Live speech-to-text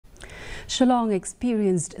Shillong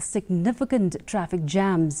experienced significant traffic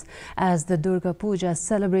jams as the Durga Puja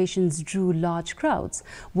celebrations drew large crowds,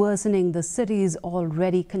 worsening the city's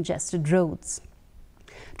already congested roads.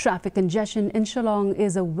 Traffic congestion in Shillong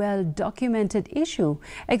is a well-documented issue,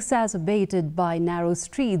 exacerbated by narrow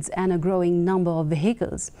streets and a growing number of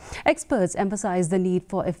vehicles. Experts emphasize the need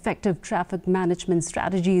for effective traffic management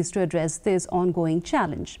strategies to address this ongoing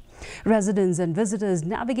challenge. Residents and visitors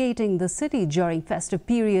navigating the city during festive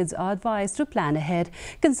periods are advised to plan ahead,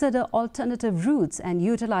 consider alternative routes and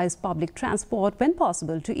utilize public transport when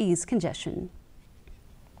possible to ease congestion.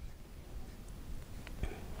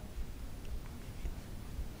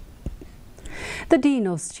 The Dean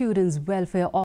of Students' Welfare